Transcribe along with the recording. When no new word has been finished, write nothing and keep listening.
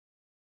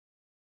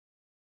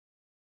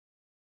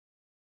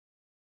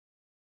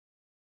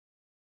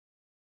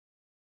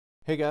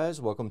Hey guys,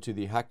 welcome to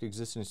the Hacked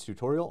Existence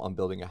tutorial on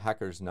building a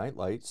Hackers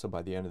Nightlight. So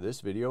by the end of this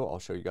video, I'll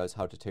show you guys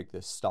how to take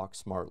this stock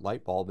smart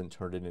light bulb and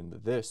turn it into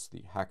this,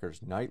 the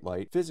Hackers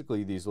Nightlight.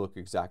 Physically, these look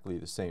exactly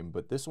the same,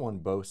 but this one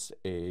boasts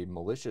a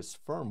malicious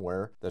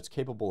firmware that's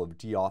capable of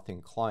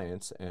deauthing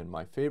clients, and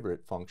my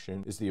favorite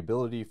function is the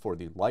ability for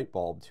the light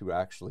bulb to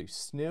actually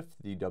sniff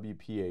the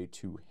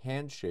WPA2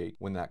 handshake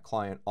when that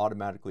client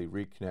automatically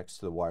reconnects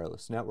to the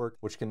wireless network,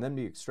 which can then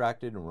be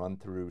extracted and run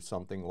through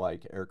something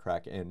like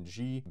aircrack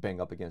NG,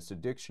 bang up against a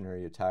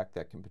dictionary attack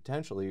that can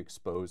potentially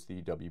expose the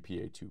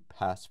WPA2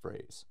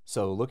 passphrase.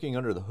 So looking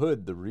under the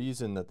hood, the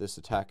reason that this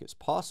attack is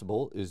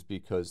possible is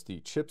because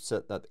the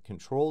chipset that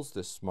controls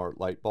this smart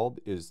light bulb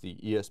is the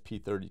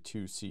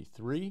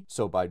ESP32C3.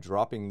 So by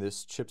dropping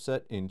this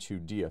chipset into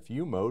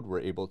DFU mode,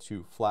 we're able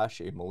to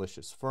flash a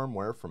malicious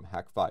firmware from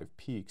Hack5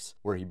 Peaks,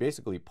 where he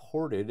basically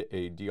ported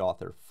a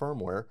deauthor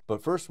firmware,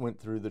 but first went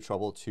through the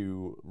trouble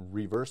to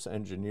reverse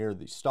engineer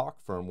the stock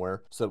firmware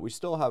so that we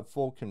still have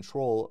full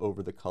control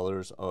over the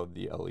colors of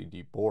the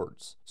LED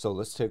boards. So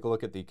let's take a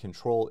look at the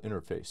control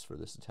interface for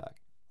this attack.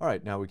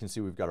 Alright, now we can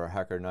see we've got our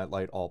Hacker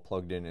Nightlight all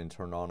plugged in and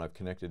turned on. I've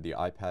connected the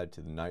iPad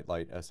to the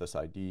Nightlight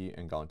SSID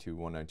and gone to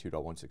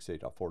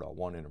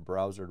 192.168.4.1 in a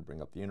browser to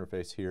bring up the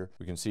interface here.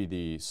 We can see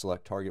the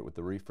select target with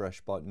the refresh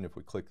button. If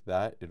we click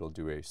that, it'll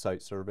do a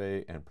site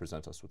survey and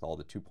present us with all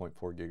the 2.4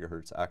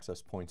 gigahertz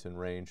access points in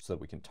range so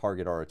that we can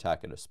target our attack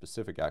at a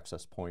specific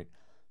access point.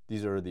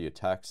 These are the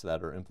attacks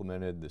that are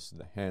implemented. This is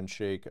the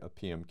handshake, a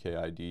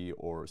PMKID,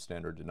 or a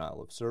standard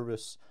denial of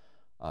service.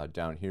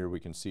 Down here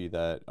we can see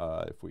that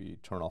if we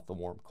turn off the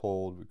warm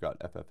cold, we've got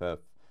FFF.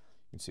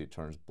 You can see it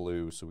turns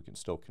blue, so we can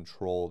still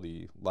control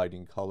the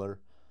lighting color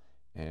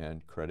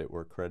and credit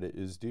where credit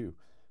is due.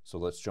 So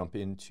let's jump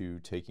into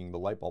taking the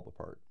light bulb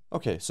apart.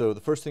 Okay, so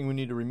the first thing we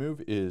need to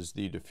remove is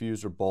the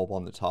diffuser bulb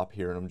on the top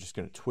here, and I'm just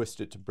going to twist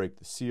it to break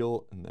the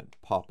seal and then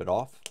pop it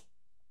off.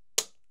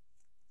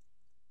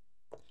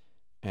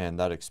 And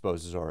that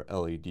exposes our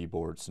LED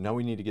board. So now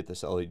we need to get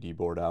this LED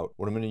board out.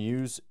 What I'm going to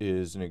use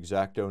is an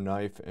X-Acto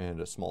knife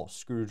and a small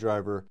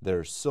screwdriver.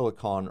 There's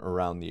silicone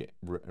around the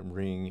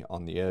ring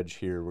on the edge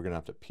here. We're going to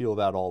have to peel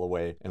that all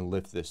away and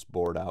lift this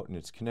board out. And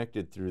it's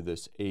connected through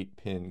this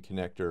 8-pin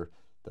connector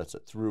that's a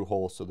through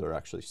hole, so they're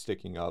actually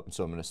sticking up. And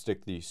so I'm going to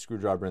stick the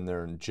screwdriver in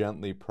there and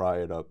gently pry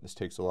it up. This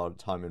takes a lot of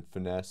time and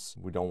finesse.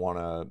 We don't want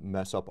to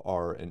mess up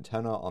our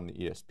antenna on the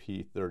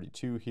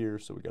ESP32 here,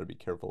 so we got to be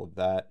careful of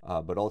that.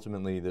 But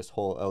ultimately, this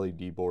whole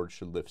LED board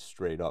should lift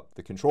straight up.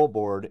 The control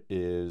board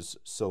is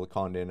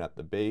siliconed in at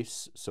the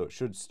base, so it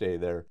should stay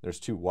there. There's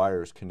two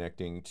wires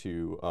connecting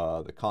to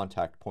the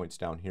contact points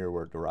down here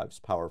where it derives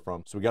power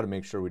from. So we got to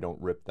make sure we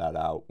don't rip that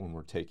out when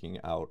we're taking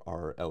out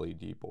our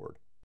LED board.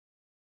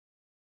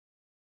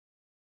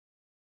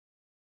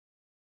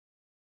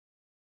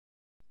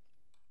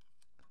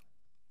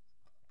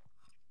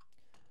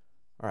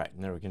 All right,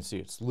 and there we can see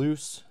it's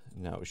loose.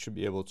 Now we should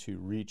be able to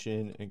reach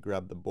in and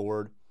grab the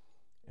board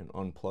and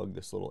unplug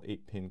this little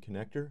 8-pin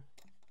connector.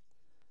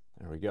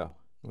 There we go.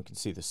 We can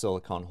see the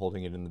silicone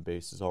holding it in the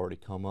base has already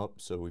come up,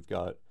 so we've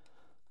got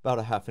about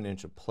a ½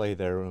 inch of play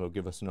there, and it'll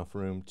give us enough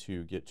room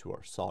to get to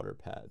our solder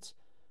pads.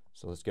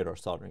 So let's get our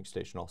soldering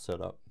station all set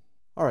up.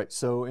 All right,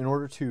 so in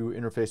order to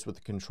interface with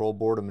the control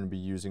board, I'm going to be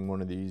using one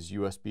of these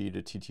USB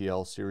to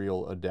TTL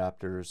serial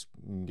adapters.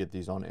 You can get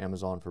these on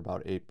Amazon for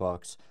about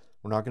 $8.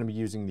 We're not going to be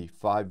using the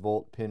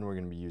 5-volt pin, we're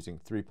going to be using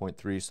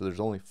 3.3, so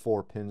there's only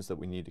 4 pins that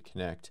we need to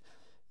connect.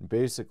 And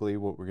basically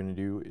what we're going to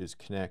do is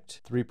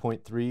connect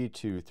 3.3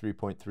 to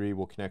 3.3,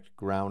 we'll connect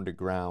ground to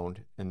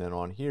ground, and then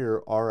on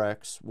here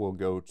RX will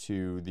go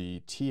to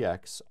the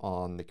TX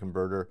on the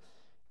converter,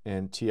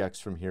 and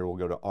TX from here will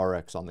go to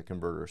RX on the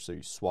converter, so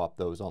you swap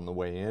those on the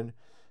way in.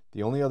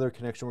 The only other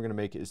connection we're going to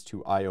make is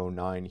to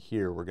IO9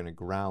 here. We're going to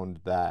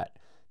ground that.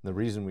 The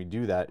reason we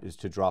do that is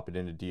to drop it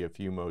into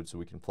DFU mode so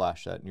we can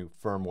flash that new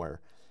firmware.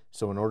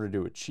 So in order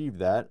to achieve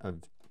that,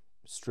 I've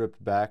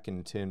stripped back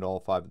and tinned all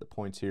 5 of the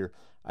points here.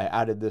 I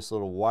added this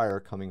little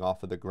wire coming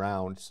off of the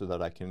ground so that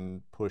I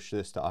can push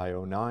this to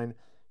IO9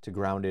 to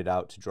ground it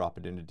out to drop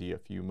it into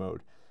DFU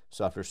mode.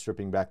 So after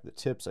stripping back the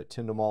tips, I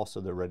tinned them all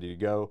so they're ready to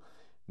go.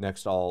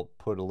 Next, I'll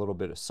put a little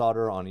bit of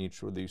solder on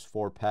each of these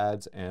 4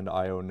 pads and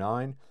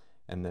IO9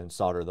 and then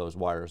solder those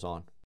wires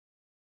on.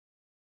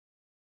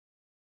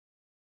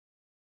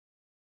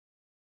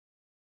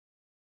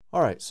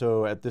 All right,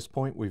 so at this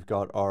point we've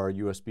got our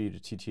USB to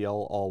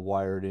TTL all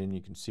wired in. You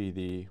can see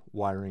the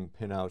wiring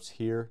pinouts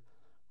here.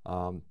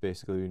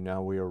 Basically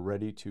now we are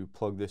ready to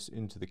plug this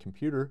into the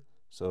computer,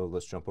 so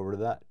let's jump over to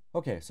that.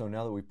 Okay, so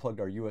now that we've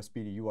plugged our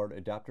USB to UART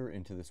adapter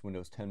into this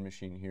Windows 10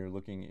 machine here,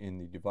 looking in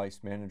the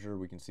device manager,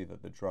 we can see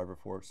that the driver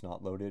for it's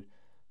not loaded.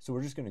 So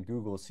we're just going to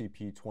Google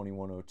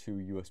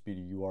CP2102 USB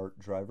to UART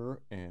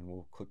driver, and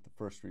we'll click the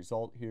first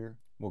result here.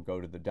 We'll go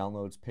to the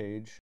downloads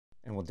page,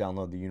 and we'll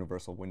download the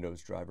Universal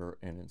Windows driver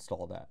and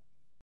install that.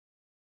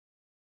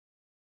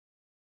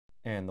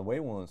 And the way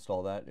we'll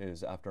install that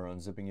is after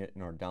unzipping it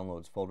in our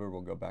downloads folder,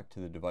 we'll go back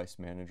to the device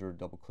manager,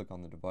 double click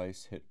on the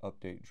device, hit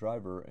update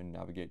driver, and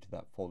navigate to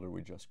that folder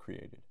we just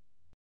created.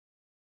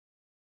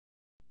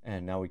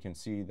 And now we can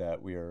see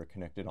that we are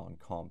connected on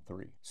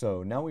COM3.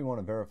 So now we want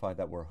to verify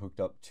that we're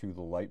hooked up to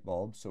the light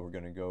bulb. So we're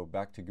going to go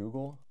back to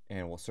Google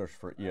and we'll search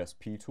for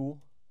ESP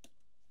tool.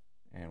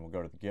 And we'll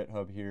go to the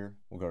GitHub here.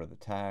 We'll go to the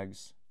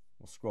tags.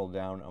 We'll scroll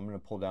down. I'm going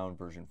to pull down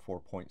version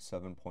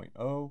 4.7.0.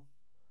 So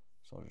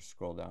I'll just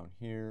scroll down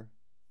here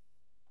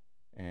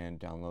and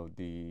download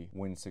the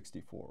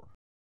Win64.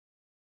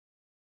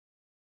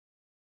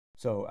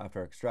 So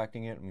after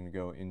extracting it, I'm going to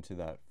go into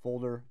that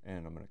folder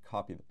and I'm going to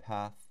copy the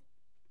path.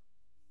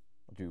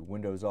 I'll do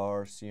Windows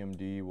R,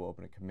 CMD, we'll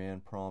open a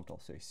command prompt, I'll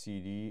say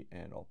CD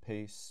and I'll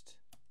paste.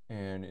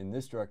 And in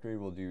this directory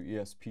we'll do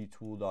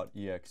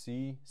esptool.exe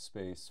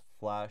space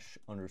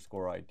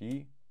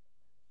flash_id.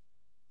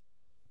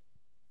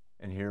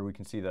 And here we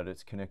can see that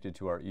it's connected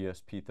to our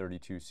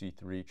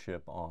ESP32C3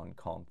 chip on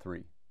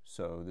COM3.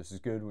 So this is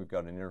good, we've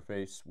got an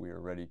interface, we are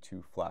ready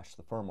to flash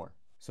the firmware.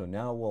 So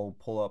now we'll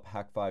pull up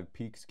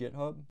Hack5Peak's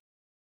GitHub.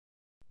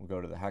 We'll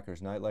go to the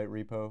Hackers Nightlight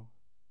repo.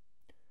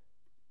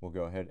 We'll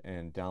go ahead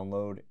and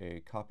download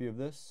a copy of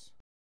this.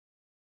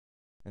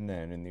 And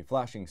then in the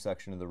flashing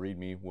section of the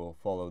README, we'll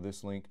follow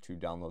this link to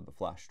download the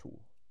flash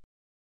tool.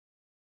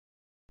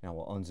 Now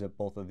we'll unzip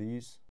both of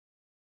these.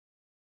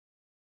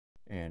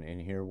 And in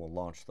here, we'll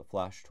launch the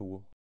flash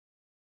tool.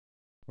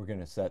 We're going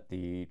to set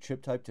the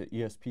chip type to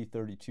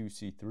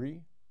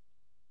ESP32C3,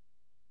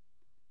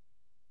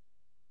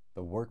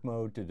 the work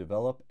mode to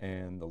develop,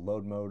 and the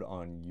load mode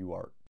on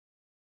UART.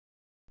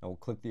 Now we'll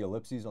click the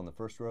ellipses on the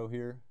first row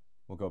here.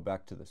 We'll go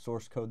back to the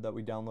source code that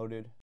we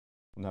downloaded.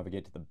 We'll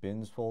navigate to the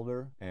bins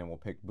folder and we'll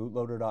pick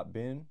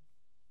bootloader.bin.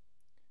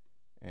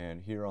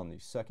 And here on the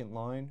second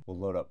line, we'll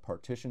load up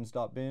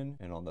partitions.bin,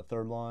 and on the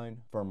third line,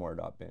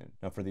 firmware.bin.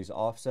 Now for these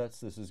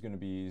offsets, this is going to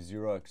be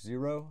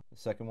 0x0. The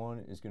second one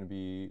is going to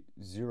be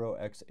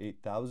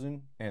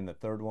 0x8000, and the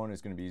third one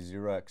is going to be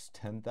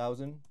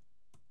 0x10000.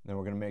 Then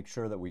we're going to make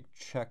sure that we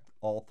check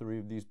all three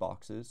of these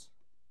boxes.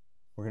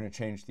 We're going to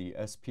change the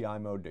SPI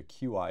mode to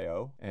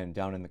QIO, and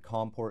down in the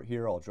COM port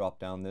here, I'll drop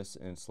down this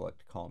and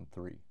select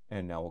COM3.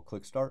 And now we'll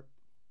click Start.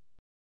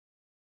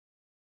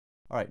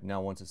 All right,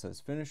 now once it says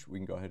finish, we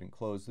can go ahead and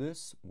close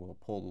this. We'll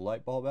pull the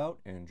light bulb out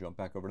and jump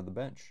back over to the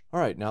bench. All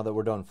right, now that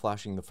we're done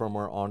flashing the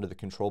firmware onto the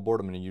control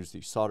board, I'm going to use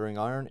the soldering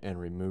iron and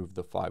remove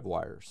the 5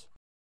 wires.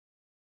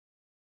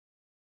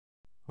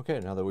 Okay,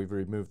 now that we've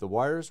removed the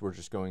wires, we're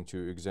just going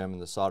to examine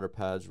the solder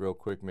pads real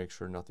quick, make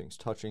sure nothing's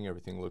touching,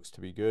 everything looks to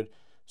be good.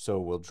 So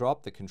we'll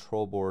drop the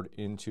control board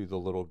into the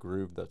little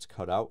groove that's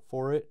cut out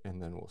for it,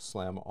 and then we'll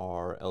slam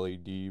our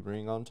LED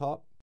ring on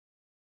top.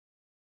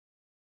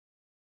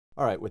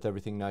 All right, with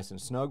everything nice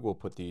and snug, we'll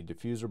put the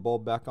diffuser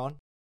bulb back on.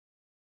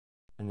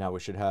 And now we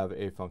should have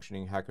a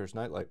functioning Hackers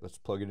Nightlight. Let's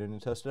plug it in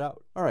and test it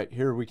out. All right,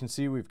 here we can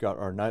see we've got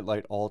our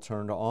nightlight all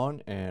turned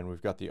on, and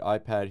we've got the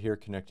iPad here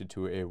connected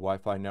to a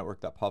Wi-Fi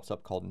network that pops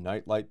up called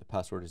Nightlight. The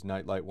password is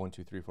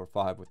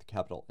nightlight12345 with the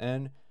capital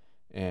N.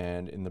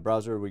 And in the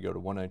browser, we go to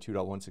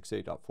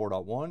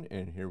 192.168.4.1,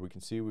 and here we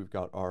can see we've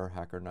got our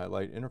Hacker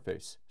Nightlight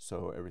interface.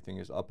 So everything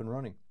is up and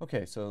running.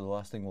 Okay, so the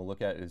last thing we'll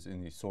look at is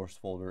in the source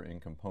folder in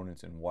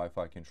components in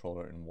Wi-Fi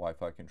controller and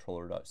Wi-Fi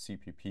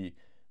controller.cpp.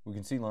 We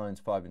can see lines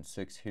 5 and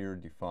 6 here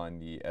define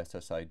the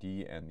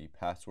SSID and the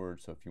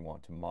password. So if you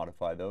want to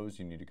modify those,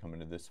 you need to come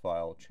into this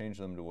file, change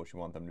them to what you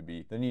want them to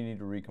be. Then you need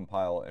to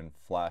recompile and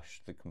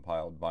flash the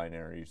compiled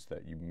binaries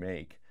that you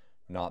make,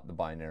 not the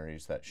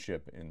binaries that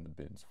ship in the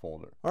bins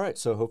folder. All right,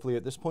 so hopefully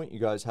at this point you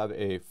guys have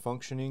a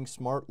functioning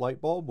smart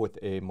light bulb with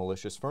a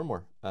malicious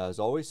firmware. As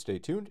always, stay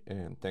tuned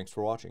and thanks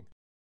for watching.